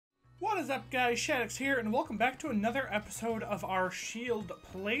What is up, guys? Shadix here, and welcome back to another episode of our Shield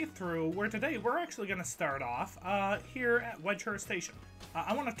playthrough, where today we're actually going to start off here at Wedgehurst Station.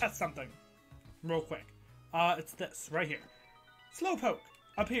 I want to test something real quick. It's this, right here. Slowpoke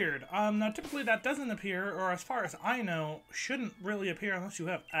appeared. Now, typically that doesn't appear, or as far as I know, shouldn't really appear unless you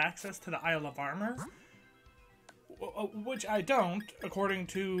have access to the Isle of Armor. Which I don't, according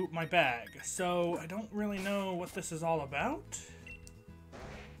to my bag. So, I don't really know what this is all about.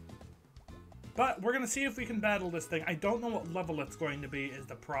 But we're going to see if we can battle this thing. I don't know what level it's going to be is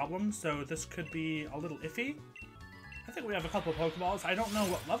the problem, so this could be a little iffy. I think we have a couple Pokeballs. I don't know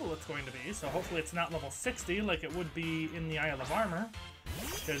what level it's going to be, so hopefully it's not level 60 like it would be in the Isle of Armor.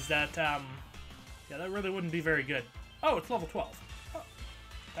 Because that, yeah, that really wouldn't be very good. Oh, it's level 12. Oh,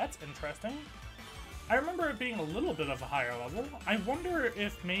 that's interesting. I remember it being a little bit of a higher level. I wonder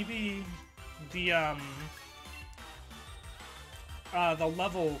if maybe the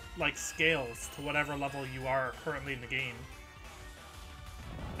level, like, scales to whatever level you are currently in the game.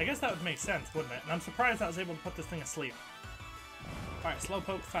 I guess that would make sense, wouldn't it? And I'm surprised I was able to put this thing asleep. Alright,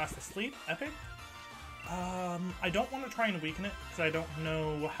 Slowpoke fast asleep. Epic. I don't want to try and weaken it, because I don't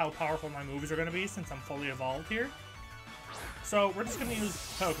know how powerful my moves are going to be since I'm fully evolved here. So, we're just going to use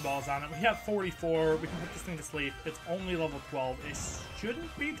Pokeballs on it. We have 44, we can put this thing to sleep. It's only level 12. It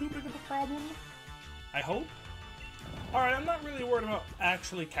shouldn't be too big of a problem. I hope. Alright, I'm not really worried about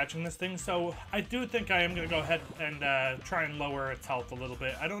actually catching this thing, so I do think I am going to go ahead and try and lower its health a little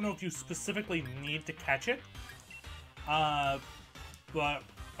bit. I don't know if you specifically need to catch it, but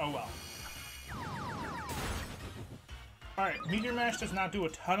oh well. Alright, Meteor Mash does not do a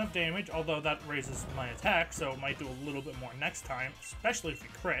ton of damage, although that raises my attack, so it might do a little bit more next time, especially if you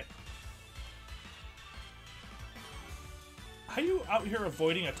crit. How are you out here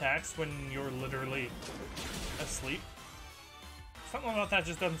avoiding attacks when you're literally asleep? Something about that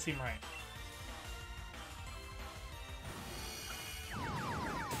just doesn't seem right.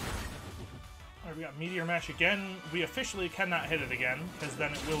 Alright, we got Meteor Mash again. We officially cannot hit it again, because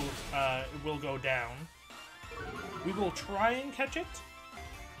then it will go down. We will try and catch it.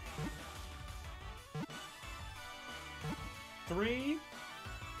 3.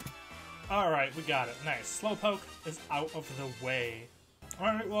 Alright, we got it. Nice. Slowpoke is out of the way.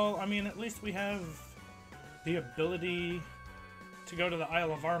 Alright, well, I mean, at least we have the ability to go to the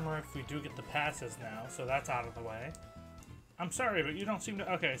Isle of Armor if we do get the passes now, so that's out of the way. I'm sorry, but you don't seem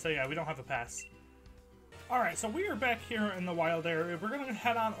to... Okay, so yeah, we don't have a pass. Alright, so we are back here in the wild area. We're going to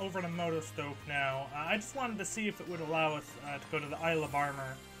head on over to Motostoke now. I just wanted to see if it would allow us to go to the Isle of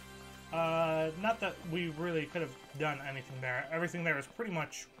Armor. Not that we really could have done anything there. Everything there is pretty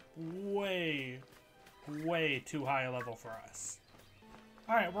much way too high a level for us.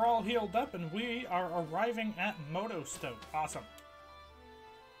 Alright, we're all healed up and we are arriving at Motostoke. Awesome.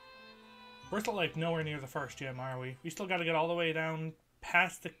 We're still, like, nowhere near the first gym, are we? We still gotta get all the way down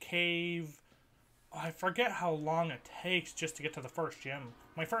past the cave. Oh, I forget how long it takes just to get to the first gym.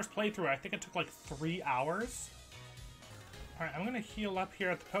 My first playthrough, I think it took like 3 hours. Alright, I'm gonna heal up here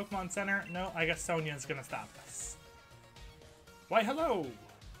at the Pokemon Center. No, I guess Sonia's gonna stop us. Why, hello!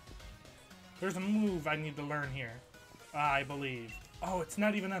 There's a move I need to learn here, I believe. Oh, it's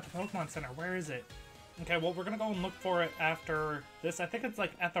not even at the Pokemon Center. Where is it? Okay, well, we're gonna go and look for it after this. I think it's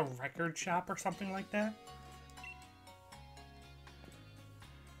like at the record shop or something like that.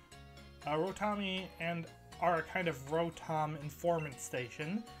 Rotami and our kind of Rotom informant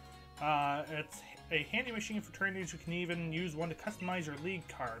station. It's a handy machine for trainers. You can even use one to customize your league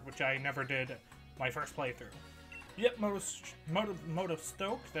card, which I never did my first playthrough. Yep,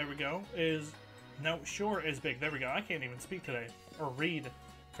 Motostoke, there we go, is... No, sure is big. There we go. I can't even speak today. Or read,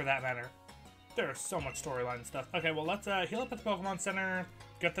 for that matter. There's so much storyline stuff. Okay, well, let's heal up at the Pokemon Center.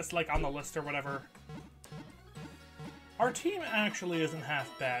 Get this, like, on the list or whatever. Our team actually isn't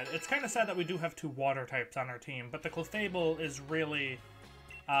half bad. It's kind of sad that we do have 2 water types on our team, but the Clefable is really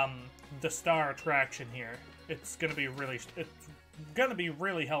the star attraction here. It's gonna be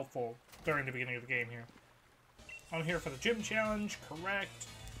really helpful during the beginning of the game here. I'm here for the gym challenge, correct?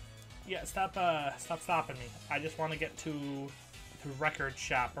 Yeah, stop stopping me. I just want to get to the record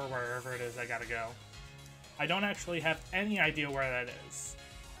shop or wherever it is I gotta go. I don't actually have any idea where that is.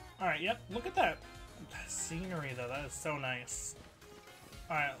 Alright, yep, look at that. Scenery, though, that is so nice.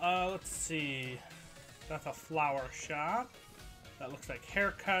 Alright, let's see. That's a flower shop. That looks like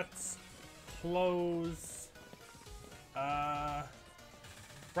haircuts, clothes,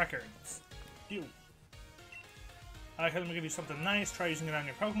 records. Ew. Okay, let me give you something nice. Try using it on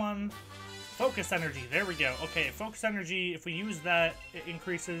your Pokemon. Focus Energy, there we go. Okay, Focus Energy, if we use that, it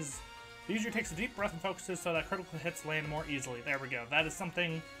increases... The user takes a deep breath and focuses so that critical hits land more easily. There we go. That is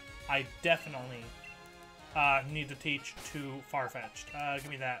something I definitely need to teach to Farfetch'd.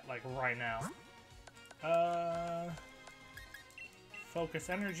 Give me that, like, right now. Focus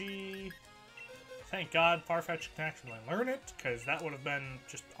energy. Thank God Farfetch'd can actually learn it, because that would have been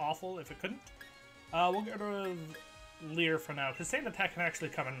just awful if it couldn't. We'll get rid of Leer for now, because Sand Attack can actually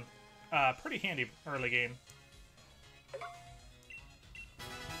come in pretty handy early game.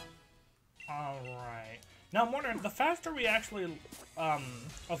 Alright. Now I'm wondering, the faster we actually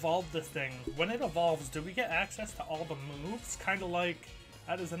evolve this thing, when it evolves, do we get access to all the moves? Kind of like,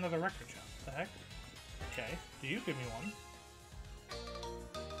 that is another record jump. The heck? Okay, do you give me one?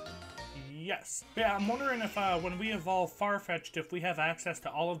 Yes. Yeah, I'm wondering if when we evolve Farfetch'd, if we have access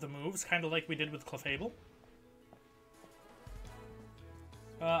to all of the moves, kind of like we did with Clefable.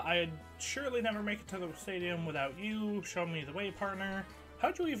 I'd surely never make it to the stadium without you. Show me the way, partner.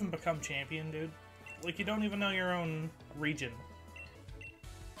 How'd you even become champion, dude? Like, you don't even know your own region.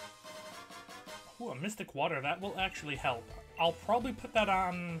 Ooh, a Mystic Water. That will actually help. I'll probably put that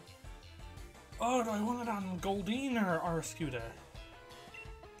on... Oh, do I want it on Goldeen or Arascuda?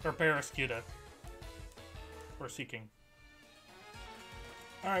 Or Barrascuda. Or Seeking.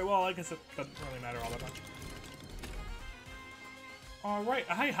 Alright, well, I guess it doesn't really matter all that much. Alright,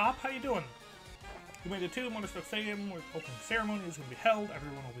 hi Hop, how you doing? You made it too, Motorstock Stadium, where the opening ceremony is going to be held,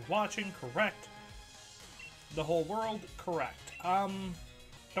 everyone will be watching, correct. The whole world, correct.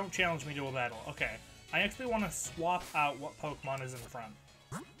 Don't challenge me to a battle, okay. I actually want to swap out what Pokemon is in front.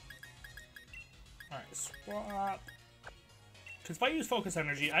 Alright, swap. Because if I use Focus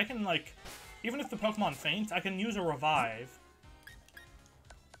Energy, I can, like, even if the Pokemon faints, I can use a Revive.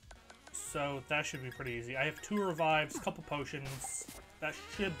 So that should be pretty easy. I have 2 Revives, a couple Potions. That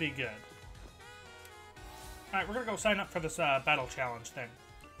should be good. Alright, we're gonna go sign up for this battle challenge thing.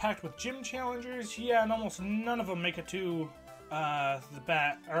 Packed with gym challengers, yeah, and almost none of them make it to to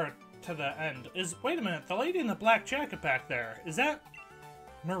the end. Wait a minute, the lady in the black jacket back there, is that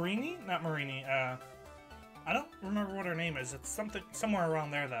Marini? Not Marini, I don't remember what her name is. It's somewhere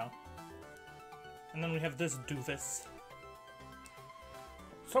around there, though. And then we have this doofus.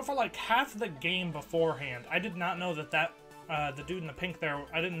 So for like half the game beforehand, I did not know that the dude in the pink there,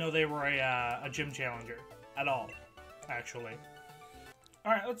 I didn't know they were a gym challenger at all, actually.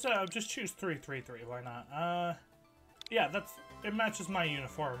 Alright, let's just choose 333, why not? Yeah, it matches my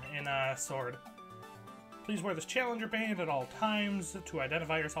uniform in Sword. Please wear this challenger band at all times to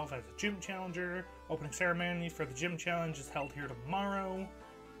identify yourself as a gym challenger. Opening ceremony for the gym challenge is held here tomorrow.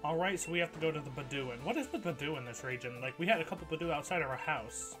 Alright, so we have to go to the Badoo. What is the Badoo in this region? Like, we had a couple Badoo outside of our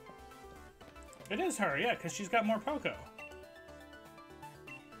house. It is her, yeah, because she's got more Poco.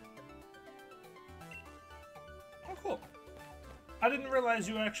 Oh, cool. I didn't realize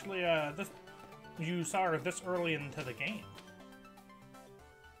you actually, you saw her this early into the game.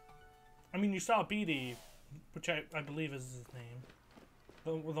 I mean, you saw Beatty, which I believe is his name.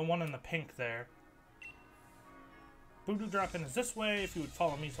 The one in the pink there. Voodoo drop-in is this way, if you would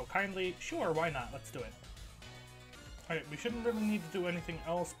follow me so kindly. Sure, why not? Let's do it. Alright, we shouldn't really need to do anything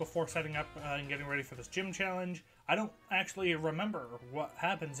else before setting up and getting ready for this gym challenge. I don't actually remember what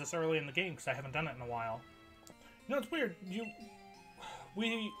happens this early in the game, because I haven't done it in a while. You know, it's weird.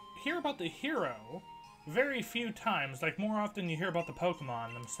 We hear about the hero very few times. Like, more often you hear about the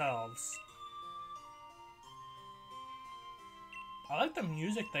Pokemon themselves. I like the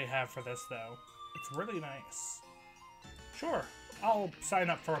music they have for this, though. It's really nice. Sure, I'll sign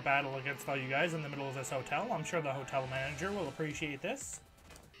up for a battle against all you guys in the middle of this hotel. I'm sure the hotel manager will appreciate this.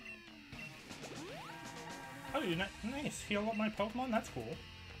 Oh, nice. Heal up my Pokemon? That's cool.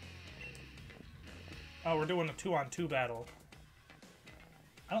 Oh, we're doing a 2-on-2 battle.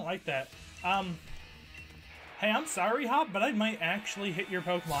 I don't like that. Hey, I'm sorry, Hop, but I might actually hit your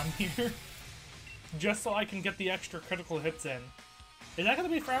Pokemon here. Just so I can get the extra critical hits in. Is that going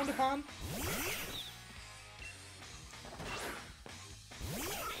to be frowned upon?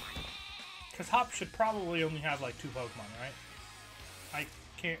 Because Hop should probably only have like 2 Pokemon, right? I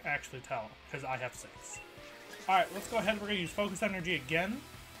can't actually tell, because I have 6. Alright, let's go ahead. We're going to use Focus Energy again.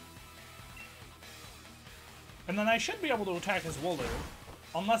 And then I should be able to attack his Wooloo.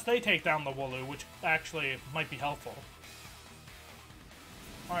 Unless they take down the Wooloo, which actually might be helpful.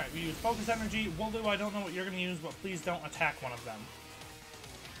 Alright, we use Focus Energy. Wooloo, I don't know what you're going to use, but please don't attack one of them.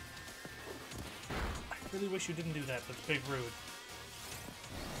 I really wish you didn't do that. That's big rude.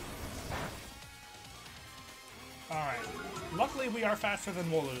 Alright. Luckily, we are faster than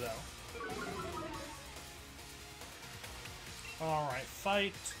Wooloo, though. Alright,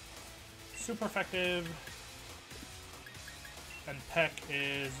 fight. Super effective. And Peck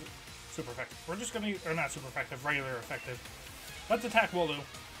is super effective. We're just gonna, or not super effective, regular effective. Let's attack Wooloo.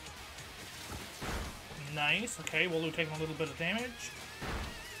 Nice. Okay, Wooloo taking a little bit of damage.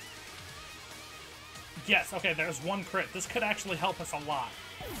 Yes, okay, there's one crit. This could actually help us a lot.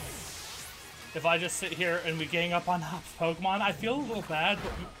 If I just sit here and we gang up on Hop's Pokemon, I feel a little bad,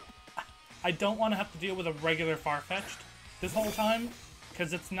 but I don't want to have to deal with a regular Farfetch'd this whole time,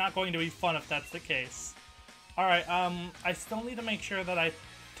 because it's not going to be fun if that's the case. Alright, I still need to make sure that I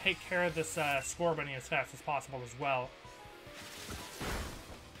take care of this Scorbunny as fast as possible as well.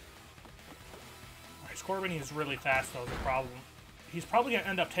 Alright, Scorbunny is really fast though, is the problem. He's probably going to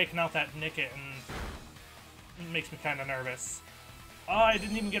end up taking out that Nickit, and it makes me kind of nervous. Oh, I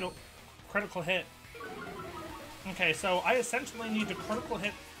didn't even get a critical hit. Okay, so I essentially need to critical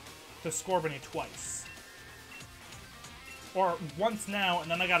hit the Scorbunny twice. Or once now,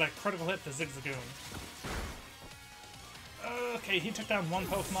 and then I got a critical hit the Zigzagoon. Okay, he took down one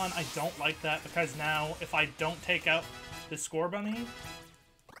Pokemon. I don't like that, because now, if I don't take out the Scorbunny,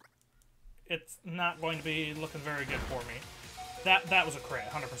 it's not going to be looking very good for me. That was a crit,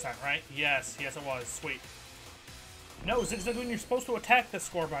 100%, right? Yes, yes it was. Sweet. No, Zigzagoon, you're supposed to attack the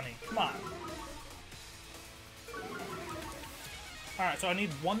Scorbunny. Come on. Alright, so I need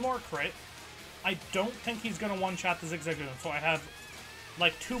one more crit. I don't think he's going to one-shot the Zigzagoon, so I have,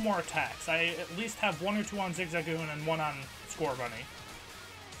 like, 2 more attacks. I at least have 1 or 2 on Zigzagoon and 1 on Scorbunny.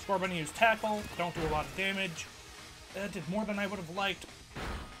 Scorbunny used Tackle, don't do a lot of damage. That did more than I would have liked.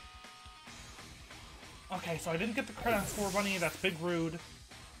 Okay, so I didn't get the crit on Scorbunny, that's big rude.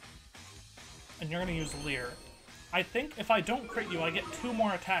 And you're going to use Leer. I think if I don't crit you, I get 2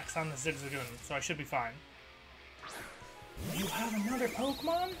 more attacks on the Zigzagoon, so I should be fine. You have another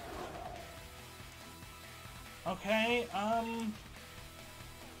Pokemon? Okay,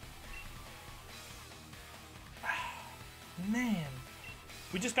 man.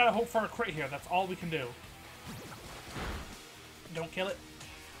 We just gotta hope for a crit here, that's all we can do. Don't kill it.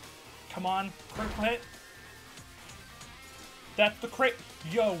 Come on, critical hit. That's the crit.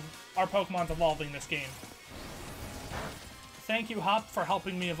 Yo, our Pokemon's evolving this game. Thank you, Hop, for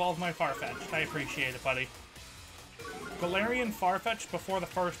helping me evolve my Farfetch'd. I appreciate it, buddy. Galarian Farfetch'd before the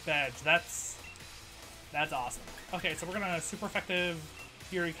first badge. That's awesome. Okay, so we're gonna super effective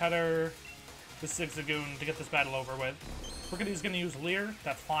Fury Cutter the Zigzagoon to get this battle over with. He's gonna use Leer.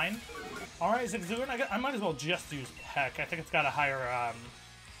 That's fine. Alright, Zigzagoon, I might as well just use Peck. I think it's got a higher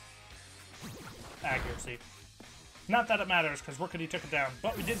accuracy. Not that it matters, because Rookity took it down.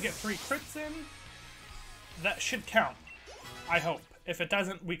 But we did get 3 crits in. That should count. I hope. If it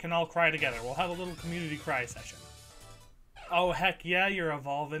doesn't, we can all cry together. We'll have a little community cry session. Oh, heck yeah, you're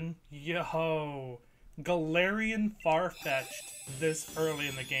evolving. Yo. Galarian Farfetch'd this early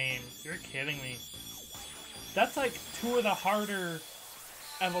in the game. You're kidding me. That's like 2 of the harder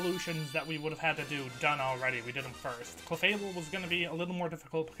evolutions that we would have had to do done already. We did them first. Clefable was going to be a little more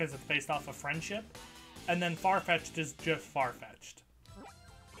difficult because it's based off of friendship. And then Farfetch'd is just Farfetch'd.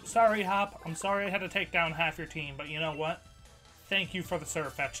 Sorry, Hop. I'm sorry I had to take down half your team, but you know what? Thank you for the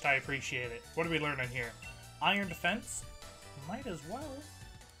Surfetch'd. I appreciate it. What are we learning here? Iron Defense? Might as well.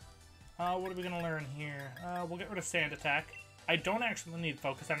 What are we going to learn here? We'll get rid of Sand Attack. I don't actually need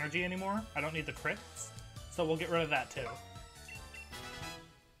Focus Energy anymore. I don't need the crits. So we'll get rid of that too.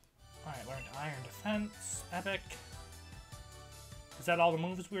 Alright, learned Iron Defense. Epic. Is that all the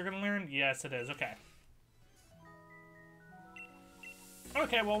moves we were going to learn? Yes, it is. Okay.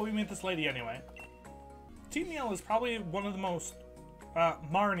 Okay, well, we meet this lady anyway. Team Yell is probably one of the most...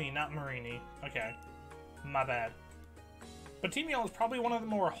 Marnie, not Marini. Okay. My bad. But Team Yell is probably one of the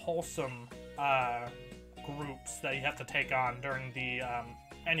more wholesome groups that you have to take on during the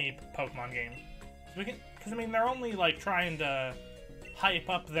any Pokemon game. Because, I mean, they're only, like, trying to hype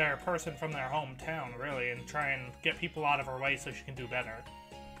up their person from their hometown, really, and try and get people out of her way so she can do better.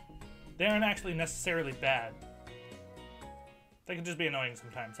 They aren't actually necessarily bad. They can just be annoying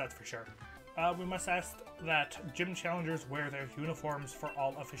sometimes, that's for sure. We must ask that gym challengers wear their uniforms for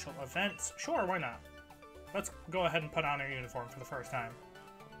all official events. Sure, why not? Let's go ahead and put on our uniform for the first time.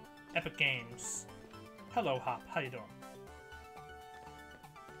 Epic Games. Hello, Hop. How you doing?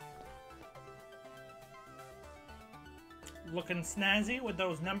 Looking snazzy with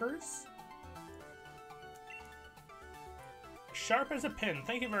those numbers. Sharp as a pin.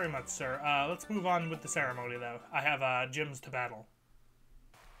 Thank you very much, sir. Let's move on with the ceremony, though. I have gyms to battle.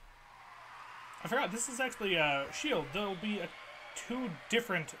 I forgot, this is actually Shield. There'll be 2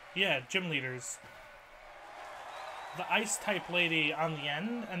 different, gym leaders. The Ice-type lady on the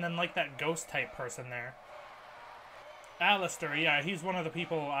end, and then, like, that Ghost-type person there. Alistair, yeah, he's one of the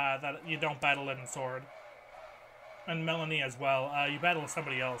people that you don't battle in Sword. And Melanie as well. You battle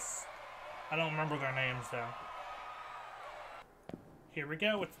somebody else. I don't remember their names, though. Here we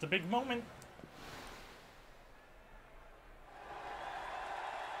go, it's the big moment.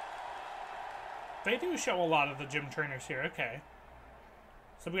 They do show a lot of the gym trainers here, okay.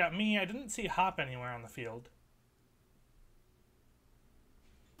 So we got me, I didn't see Hop anywhere on the field.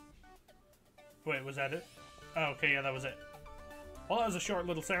 Wait, was that it? Oh, okay, yeah, that was it. Well, that was a short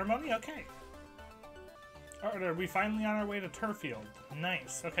little ceremony, okay. Alright, are we finally on our way to Turf Field?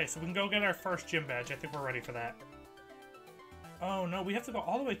 Nice. Okay, so we can go get our first gym badge. I think we're ready for that. Oh no, we have to go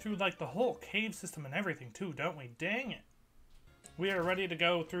all the way through, like, the whole cave system and everything, too, don't we? Dang it. We are ready to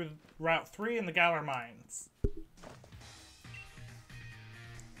go through Route 3 in the Galar Mines.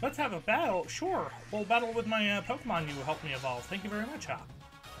 Let's have a battle. Sure, we'll battle with my Pokemon you helped me evolve. Thank you very much, Hop.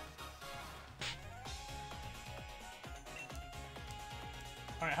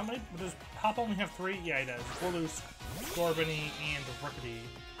 Alright, how many? Does Hop only have 3? Yeah, he does. Wooloo, Scorbunny, and Rookity.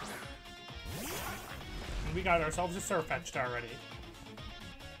 And we got ourselves a Surfetched already.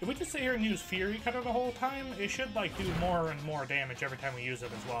 If we just sit here and use Fury Cutter the whole time, it should, like, do more and more damage every time we use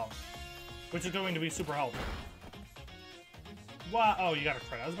it as well. Which is going to be super helpful. Wow, oh, you got a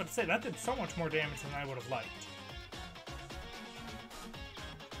crit. I was about to say, that did so much more damage than I would have liked.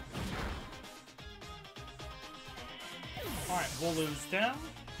 Alright, Wooloo's down.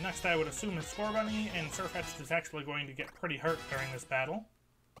 Next I would assume is Scorbunny, and Surfetched is actually going to get pretty hurt during this battle.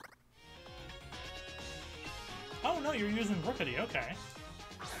 Oh no, you're using Rookity, okay.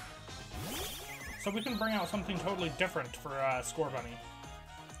 So we can bring out something totally different for Scorbunny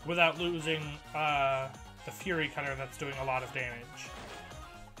without losing the Fury Cutter that's doing a lot of damage.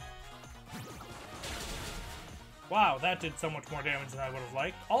 Wow, that did so much more damage than I would have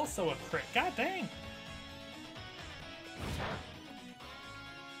liked. Also a crit. God dang!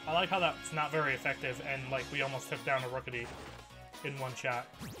 I like how that's not very effective, and like we almost took down a Rookity in one shot.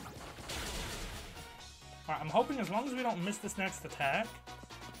 Alright, I'm hoping as long as we don't miss this next attack.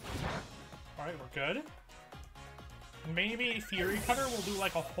 Alright, we're good. Maybe Fury Cutter will do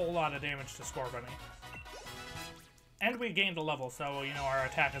like a whole lot of damage to Scorbunny. And we gained a level, so you know our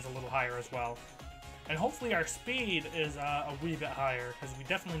attack is a little higher as well. And hopefully our speed is a wee bit higher, because we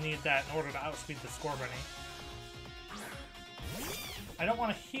definitely need that in order to outspeed the Scorbunny. I don't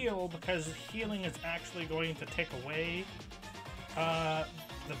want to heal, because healing is actually going to take away the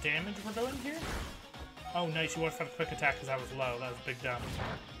damage we're doing here. Oh, nice, you went for the quick attack because I was low. That was a big dumb.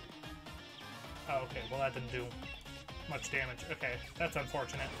 Oh, okay, well that didn't do much damage. Okay, that's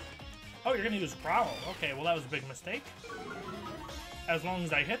unfortunate. Oh, you're going to use Growl. Okay, well that was a big mistake. As long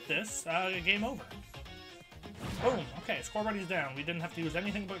as I hit this, game over. Boom, okay, Scorbunny's down. We didn't have to use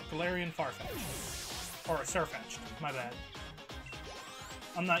anything but Galarian Farfetch'd. Or Surfetched, my bad.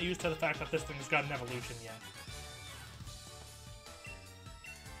 I'm not used to the fact that this thing's got an evolution yet.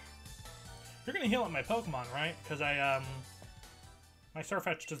 You're gonna heal up my Pokemon, right? Because my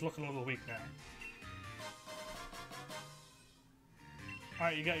Surfetched is looking a little weak now.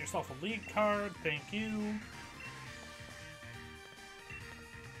 Alright, you got yourself a lead card, thank you.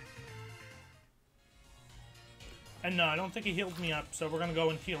 And no, I don't think he healed me up, so we're gonna go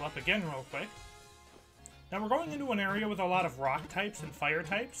and heal up again real quick. Now we're going into an area with a lot of rock types and fire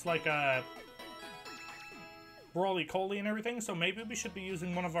types, like Roly-Coly and everything, so maybe we should be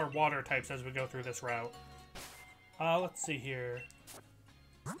using one of our water types as we go through this route. Let's see here.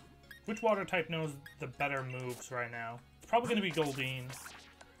 Which water type knows the better moves right now? It's probably going to be Goldeen.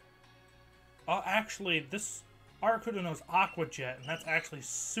 Actually, this Arcuda knows Aqua Jet, and that's actually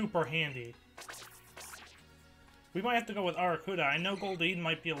super handy. We might have to go with Arcuda. I know Goldeen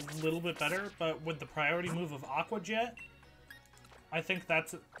might be a little bit better, but with the priority move of Aqua Jet, I think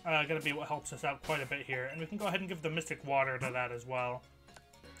that's going to be what helps us out quite a bit here. And we can go ahead and give the Mystic Water to that as well.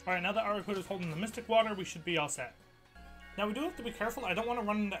 Alright, now that Arcuda is holding the Mystic Water, we should be all set. Now we do have to be careful. I don't want to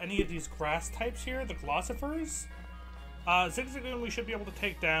run into any of these grass types here, the Glossifers. Zigzagoon we should be able to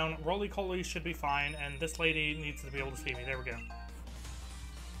take down. Roly-Coly should be fine, and this lady needs to be able to see me. There we go.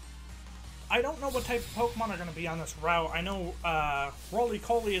 I don't know what type of Pokemon are going to be on this route. I know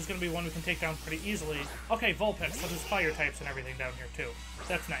Roly-Coly is going to be one we can take down pretty easily. Okay, Vulpix, so there's fire types and everything down here too.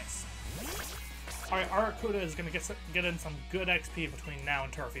 That's nice. Alright, Arcuda is going to get in some good XP between now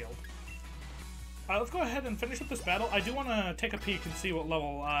and Turfield. Let's go ahead and finish up this battle. I do want to take a peek and see what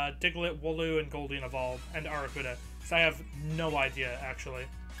level Diglett, Wooloo, and Goldeen evolve, and Arcuda, because I have no idea, actually.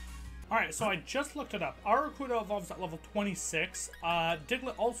 Alright, so I just looked it up. Arcuda evolves at level 26,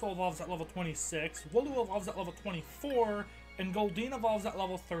 Diglett also evolves at level 26, Wooloo evolves at level 24, and Goldeen evolves at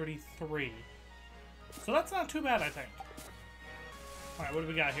level 33. So that's not too bad, I think. Alright, what do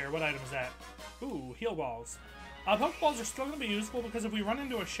we got here? What item is that? Ooh, Heal Balls. Pokeballs are still going to be useful because if we run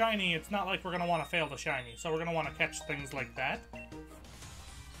into a shiny, it's not like we're going to want to fail the shiny. So we're going to want to catch things like that.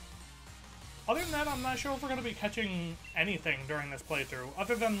 Other than that, I'm not sure if we're going to be catching anything during this playthrough.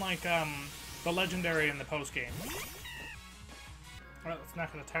 Other than, like, the legendary in the post-game. Alright, let's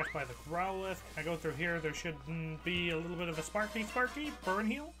not get attacked by the Growlithe. Can I go through here? There should be a little bit of a Sparky burn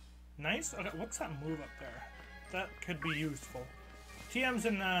heal. Nice. Okay, what's that move up there? That could be useful. TMs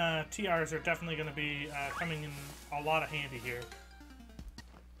and TRs are definitely going to be coming in a lot of handy here.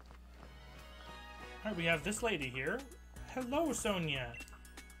 Alright, we have this lady here. Hello, Sonia.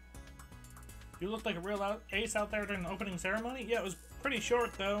 You looked like a real ace out there during the opening ceremony? Yeah, it was pretty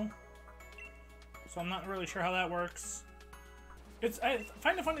short, though. So I'm not really sure how that works. I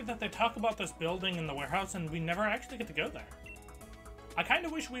find it funny that they talk about this building in the warehouse and we never actually get to go there. I kind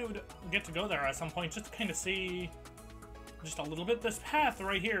of wish we would get to go there at some point just to kind of see just a little bit. This path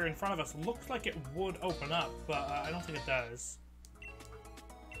right here in front of us looks like it would open up, but I don't think it does.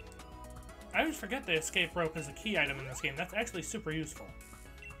 I always forget the escape rope is a key item in this game. That's actually super useful.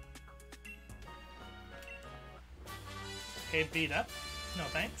 Okay, beat up. No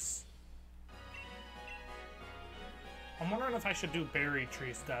thanks. I'm wondering if I should do berry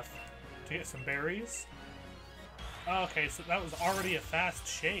tree stuff to get some berries. Okay, so that was already a fast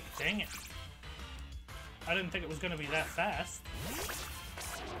shake. Dang it. I didn't think it was going to be that fast.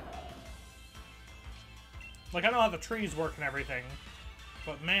 Like, I know how the trees work and everything,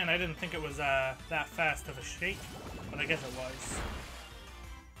 but man, I didn't think it was that fast of a shake, but I guess it was.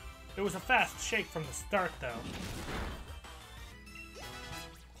 It was a fast shake from the start, though.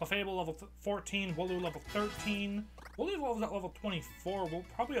 Clefable level 14, Wooloo level 13. Wooloo evolves at level 24. We'll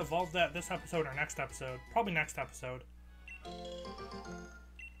probably evolve that this episode or next episode. Probably next episode.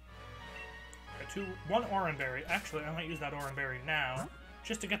 Okay, one Oranberry. Actually, I might use that Oranberry now,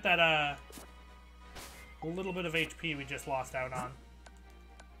 just to get that a little bit of HP we just lost out on.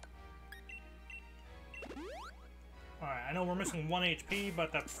 Alright, I know we're missing 1 HP,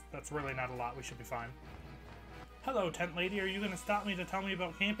 but that's really not a lot. We should be fine. Hello, tent lady. Are you going to stop me to tell me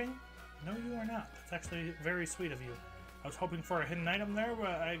about camping? No, you are not. That's actually very sweet of you. I was hoping for a hidden item there,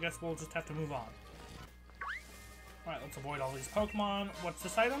 but I guess we'll just have to move on. Alright, let's avoid all these Pokemon. What's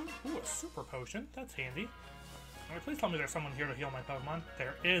this item? Ooh, a super potion. That's handy. Alright, please tell me there's someone here to heal my Pokemon.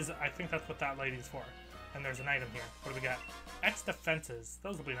 There is. I think that's what that lady's for. And there's an item here. What do we got? X defenses.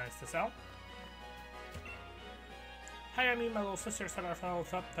 Those will be nice to sell. Hi, I mean, my little sister set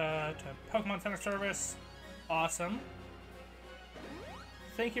ourselves up to Pokemon Center service. Awesome.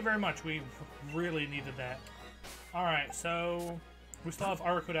 Thank you very much. We really needed that. Alright, so we still have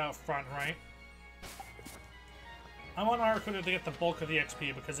Arcuda out front, right? I want Arcuda to get the bulk of the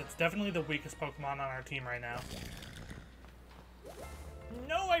XP because it's definitely the weakest Pokemon on our team right now.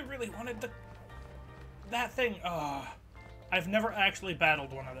 No, I really wanted that thing. I've never actually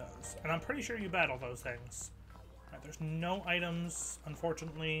battled one of those, and I'm pretty sure you battle those things. Right, there's no items,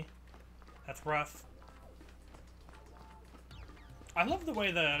 unfortunately. That's rough. I love the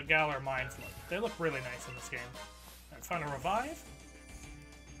way the Galar mines look. They look really nice in this game. Alright, found a revive.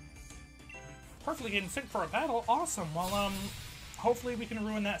 Perfectly getting sync for a battle. Awesome. Well, hopefully we can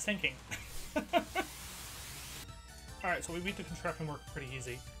ruin that syncing. Alright, so we beat the construction work pretty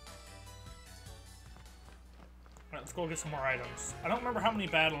easy. Alright, let's go get some more items. I don't remember how many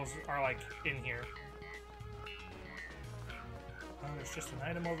battles are, like, in here. Oh, there's just an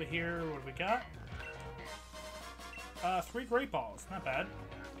item over here. What do we got? 3 Great Balls. Not bad.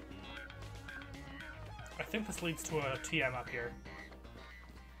 I think this leads to a TM up here.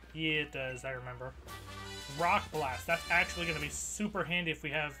 Yeah, it does. I remember. Rock Blast. That's actually going to be super handy if we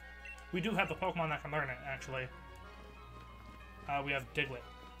have... We do have the Pokemon that can learn it, actually. We have Diglett.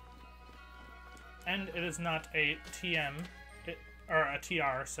 And it is not a TM, or a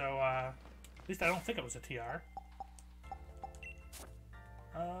TR, so, at least I don't think it was a TR.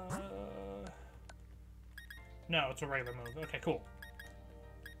 No, it's a regular move. Okay, cool.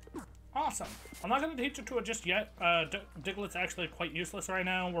 Awesome. I'm not going to teach it to it just yet. Diglett's actually quite useless right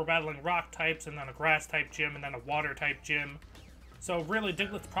now. We're battling rock types, and then a grass type gym, and then a water type gym. So really,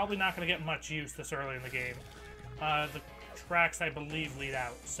 Diglett's probably not going to get much use this early in the game. The tracks, I believe, lead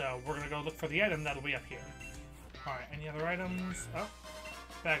out. So we're going to go look for the item that'll be up here. Alright, any other items? Oh,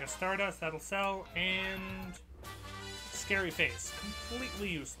 bag of Stardust, that'll sell, and Scary Face. Completely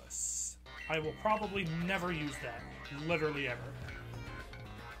useless. I will probably never use that. Literally ever.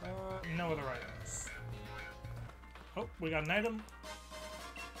 No other items. Oh, we got an item.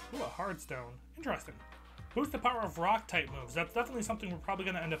 Ooh, a Hardstone. Interesting. Boost the power of rock-type moves. That's definitely something we're probably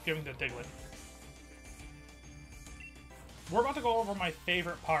going to end up giving to Diglett. We're about to go over my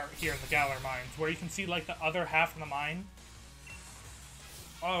favorite part here in the Galar Mines, where you can see, like, the other half of the mine.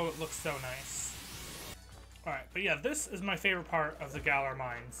 Oh, it looks so nice. Alright, but yeah, this is my favorite part of the Galar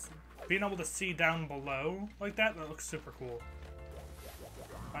Mines. Being able to see down below like that, that looks super cool.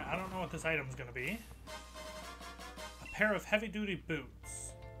 I don't know what this item's gonna be. A pair of heavy-duty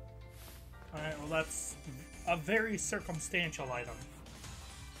boots. Alright, well that's a very circumstantial item.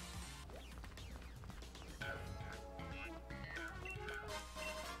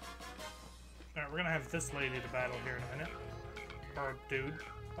 Alright, we're gonna have this lady to battle here in a minute. Or dude.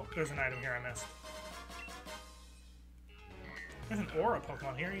 Oh, there's an item here I missed. There's an aura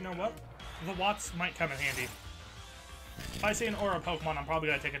Pokemon here, you know what? The Watts might come in handy. If I see an aura Pokemon, I'm probably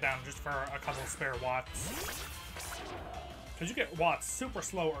gonna take it down just for a couple of spare Watts. Because you get Watts super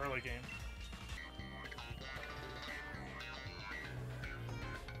slow early game.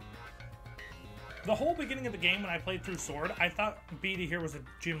 The whole beginning of the game when I played through Sword, I thought Beatty here was a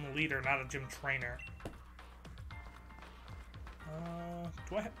gym leader, not a gym trainer.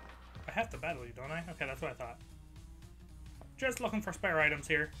 Do I have to battle you, don't I? Okay, that's what I thought. Just looking for spare items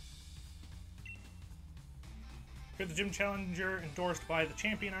here. You're the gym challenger endorsed by the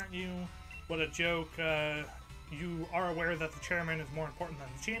champion, aren't you? What a joke. You are aware that the chairman is more important than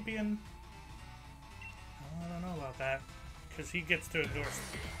the champion? I don't know about that. Because he gets to endorse...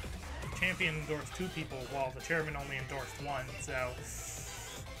 The champion endorsed 2 people, while the chairman only endorsed 1, so...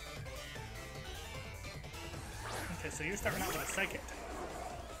 Okay, so you're starting out with a Psychic.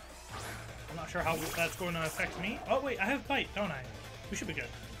 I'm not sure how that's going to affect me. Oh wait, I have Bite, don't I? We should be good.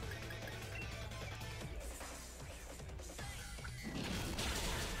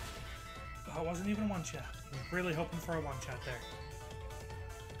 Oh, it wasn't even a one-shot. I was really hoping for a one-shot there.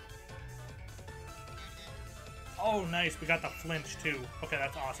 Oh, nice. We got the flinch, too. Okay,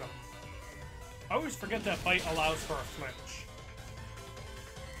 that's awesome. I always forget that Bite allows for a flinch.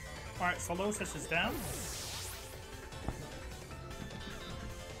 Alright, Solosis is down.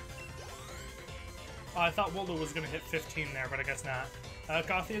 I thought Woldo was going to hit 15 there, but I guess not.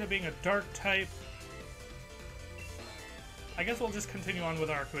 Gothita being a dark type. I guess we'll just continue on with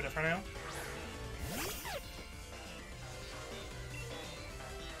Arcuda for now.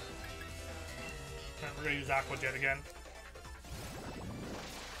 Alright, we're going to use Aqua Jet again.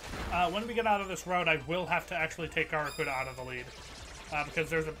 When we get out of this route, I will have to actually take Arcuda out of the lead. Because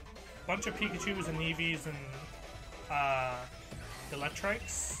there's a bunch of Pikachus and Eevees and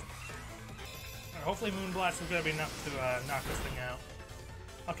Electrics. Hopefully Moonblast is going to be enough to knock this thing out.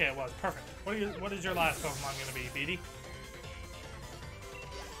 Okay, it was. Perfect. What is your last Pokemon going to be, Beatty?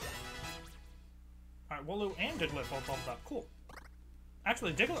 Alright, Wooloo and Diglett both leveled up. Cool.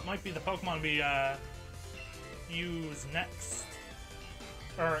 Actually, Diglett might be the Pokemon we use next.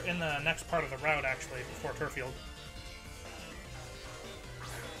 Or in the next part of the route, actually, before Turffield.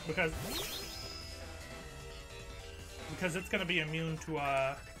 Because it's going to be immune to,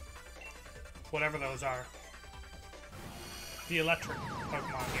 whatever those are. The electric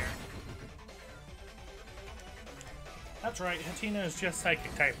Pokemon here. That's right, Hatina is just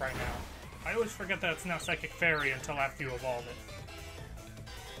Psychic type right now. I always forget that it's not Psychic Fairy until after you evolve it.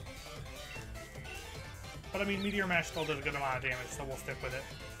 But I mean, Meteor Mash still did a good amount of damage, so we'll stick with it.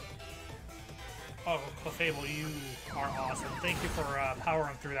 Oh, Clefable, you are awesome. Thank you for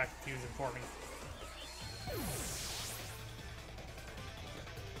powering through that confusion for me.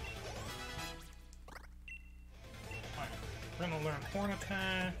 Alright, we're gonna learn Horn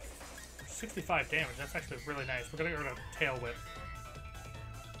Attack. 65 damage, that's actually really nice. We're gonna go to Tail Whip.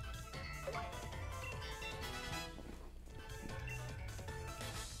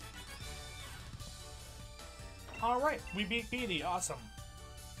 Alright, we beat Beatty, awesome.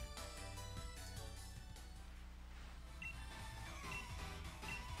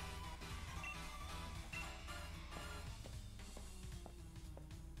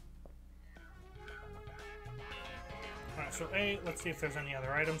 Alright, so let's see if there's any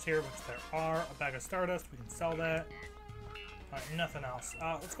other items here, which there are. A bag of Stardust, we can sell that. Alright, nothing else.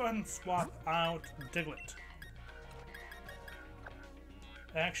 Let's go ahead and swap out Diglett.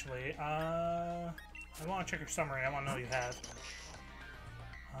 Actually, I want to check your summary. I want to know you have.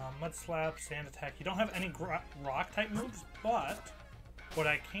 Mud Slap, Sand Attack. You don't have any rock-type moves, but what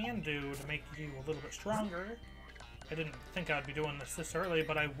I can do to make you a little bit stronger... I didn't think I'd be doing this early,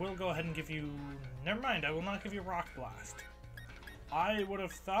 but I will go ahead and give you... Never mind, I will not give you Rock Blast. I would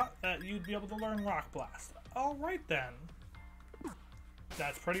have thought that you'd be able to learn Rock Blast. Alright then.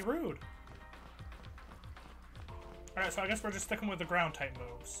 That's pretty rude. Alright, so I guess we're just sticking with the ground-type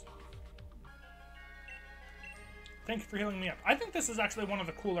moves. Thank you for healing me up. I think this is actually one of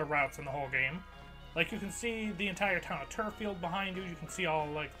the cooler routes in the whole game. Like, you can see the entire town of Turffield behind you. You can see all,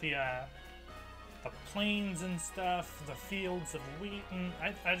 like, the plains and stuff, the fields of wheat, and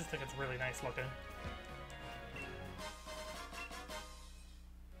I just think it's really nice looking.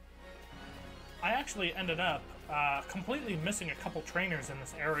 I actually ended up completely missing a couple trainers in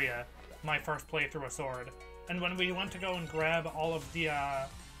this area my first playthrough of Sword. And when we went to go and grab all of the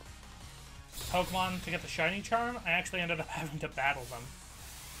Pokemon to get the Shiny Charm, I actually ended up having to battle them.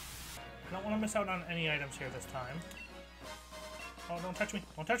 I don't want to miss out on any items here this time. Oh, don't touch me.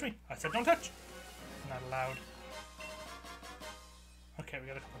 Don't touch me. I said don't touch. Not allowed. Okay, we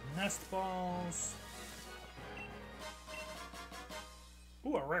got a couple nest balls.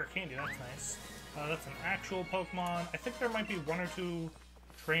 Ooh, a rare candy. That's nice. That's an actual Pokemon. I think there might be 1 or 2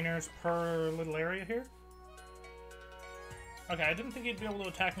 trainers per little area here. Okay, I didn't think he'd be able to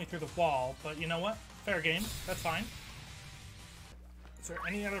attack me through the wall, but you know what? Fair game. That's fine. Is there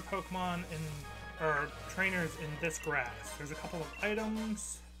any other Pokemon or trainers in this grass? There's a couple of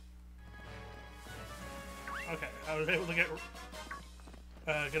items. Okay, I was able to get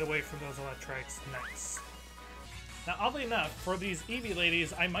away from those electrics. Nice. Now, oddly enough, for these Eevee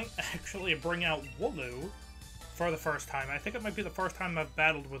ladies, I might actually bring out Wooloo for the first time. I think it might be the first time I've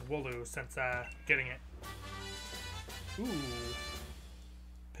battled with Wooloo since getting it. Ooh.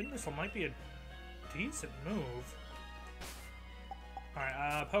 Pin Missile might be a decent move.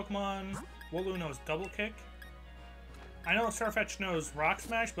 Alright, Pokemon. Wooloo knows Double Kick. I know Sirfetch'd knows Rock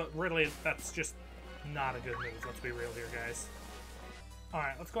Smash, but really, that's just not a good move. Let's be real here, guys.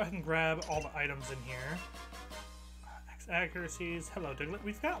 Alright, let's go ahead and grab all the items in here. X accuracies. Hello, Diglett.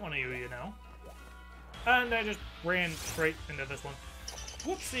 We've got one of you, you know. And I just ran straight into this one.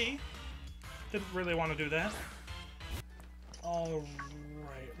 Whoopsie! Didn't really want to do that. Alright.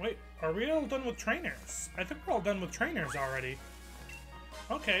 Wait, are we all done with trainers? I think we're all done with trainers already.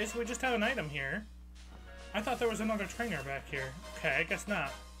 Okay, so we just have an item here. I thought there was another trainer back here. Okay, I guess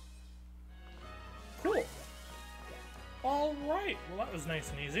not. Cool. Alright, well that was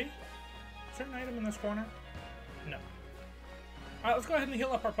nice and easy. Is there an item in this corner? No. Alright, let's go ahead and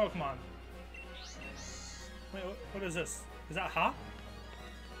heal up our Pokemon. Wait, what is this? Is that Hop?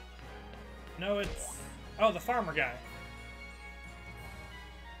 No, it's... Oh, the farmer guy.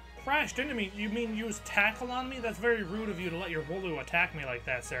 Crashed into me. You mean use tackle on me? That's very rude of you to let your Wooloo attack me like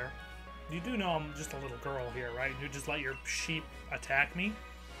that, sir. You do know I'm just a little girl here, right? You just let your sheep attack me?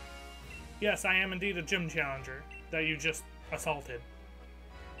 Yes, I am indeed a gym challenger that you just assaulted.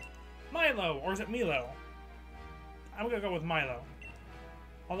 Milo, or is it Milo? I'm gonna go with Milo.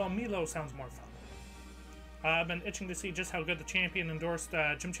 Although Milo sounds more fun. I've been itching to see just how good the champion-endorsed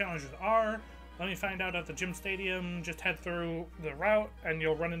gym challengers are. Let me find out at the gym stadium. Just head through the route, and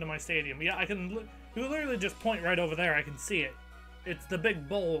you'll run into my stadium. Yeah, I can... You literally just point right over there. I can see it. It's the big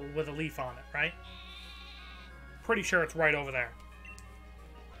bowl with a leaf on it, right? Pretty sure it's right over there.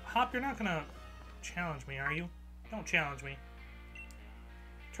 Hop, you're not gonna challenge me, are you? Don't challenge me.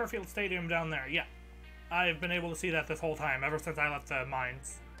 Turffield Stadium down there. Yeah. I've been able to see that this whole time, ever since I left the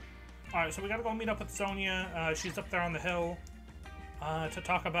mines. Alright, so we gotta go meet up with Sonia. She's up there on the hill to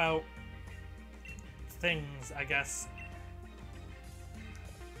talk about things, I guess.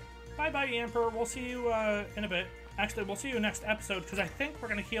 Bye-bye, Yamper. We'll see you in a bit. Actually, we'll see you next episode, because I think we're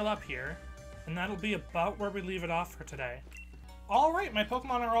going to heal up here. And that'll be about where we leave it off for today. Alright, my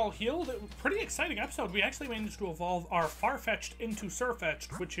Pokemon are all healed. Pretty exciting episode. We actually managed to evolve our Farfetch'd into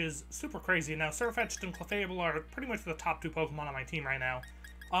Sirfetch'd, which is super crazy. Now, Sirfetch'd and Clefable are pretty much the top 2 Pokemon on my team right now.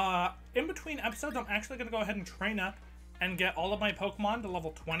 In between episodes, I'm actually going to go ahead and train up and get all of my Pokemon to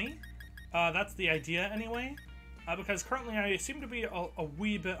level 20. That's the idea, anyway. Because currently I seem to be a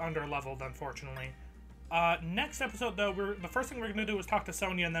wee bit under-leveled, unfortunately. Next episode, though, the first thing we're going to do is talk to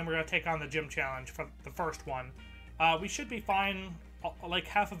Sonia, and then we're going to take on the gym challenge for the first one. We should be fine. Like,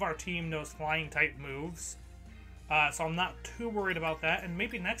 half of our team knows flying-type moves. So I'm not too worried about that. And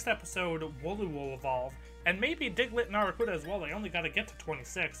maybe next episode, Wooloo will evolve. And maybe Diglett and Arrokuda as well. They only got to get to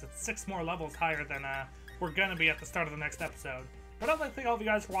 26. It's 6 more levels higher than we're going to be at the start of the next episode. But I'd like to thank all of you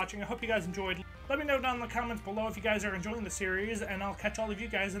guys for watching. I hope you guys enjoyed. Let me know down in the comments below if you guys are enjoying the series, and I'll catch all of you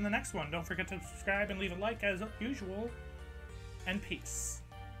guys in the next one. Don't forget to subscribe and leave a like as usual. And peace.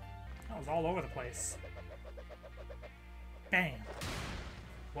 That was all over the place. Bam.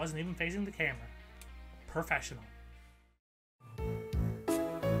 Wasn't even facing the camera. Professional.